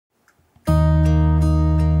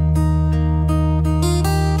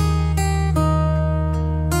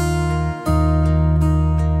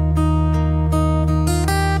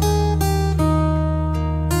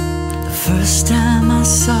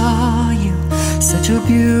your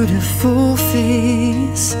beautiful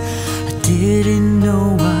face. I didn't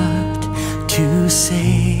know what to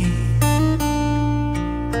say,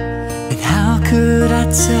 and how could I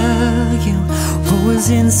tell you what was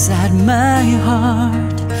inside my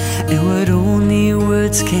heart, and what only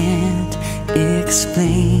words can't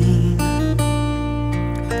explain.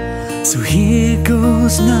 So here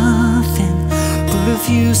goes nothing but a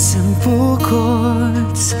few simple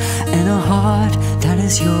chords, and a heart that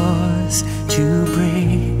is yours to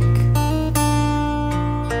break.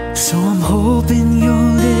 So I'm hoping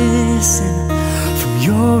you'll listen from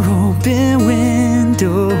your open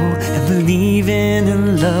window, and believing in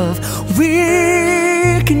love we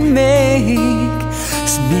can make.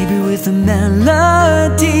 So maybe with a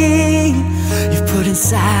melody you've put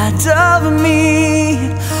inside of me,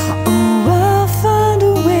 oh, I'll find a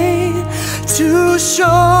way to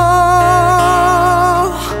show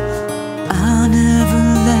I'll never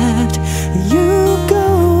let you go.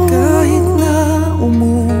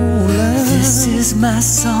 This is my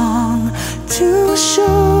song to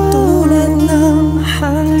show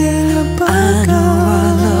I know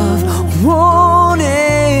our love won't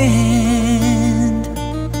end,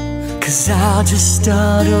 'cause I'll just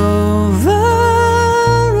start over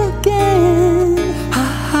again.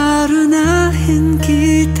 Haharanahin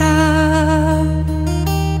kita.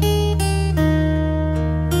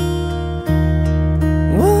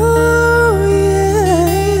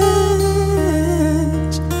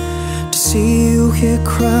 See you here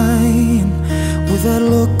crying with that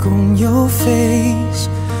look on your face,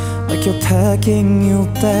 like you're packing your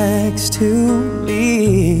bags to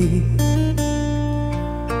leave.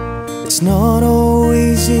 It's not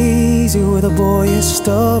always easy with a boy as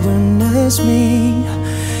stubborn as me,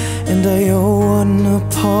 and I owe an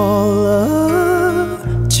apology.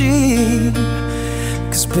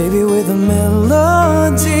 'Cause baby, with a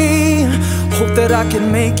melody, hope that I can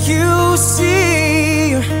make you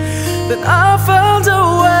see that I found a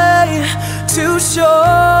way to show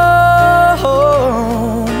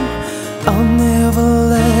I'll never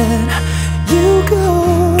let you go.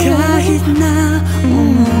 Kahit na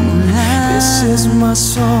umulan, this is my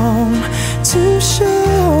song to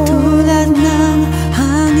show. Tulad ng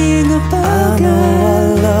hangin na I know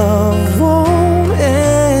our love won't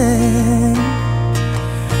end,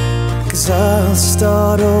 'cause I'll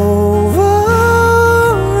start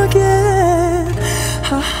over again.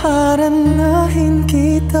 Haharanahin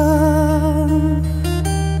kita.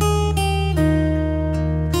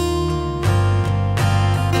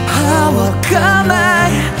 Hawak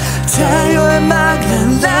kamay, tayo'y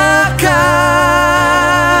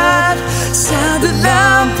maglalakad sa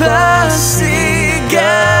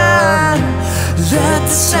dalampasigan. Let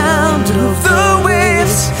the sound of the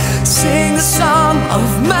waves sing the song of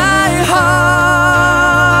my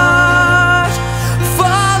heart,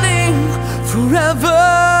 falling forever.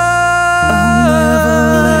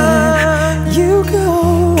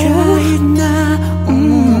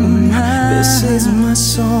 This is my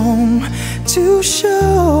song to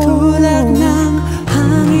show. Tulad ng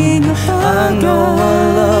hangin na I know our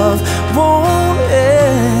love won't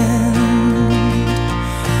end,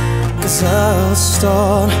 'cause I'll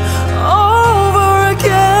start over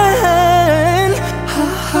again.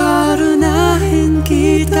 Haharanahin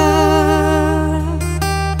kita.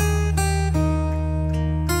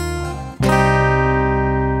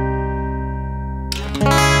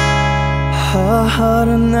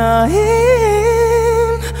 Haharanahin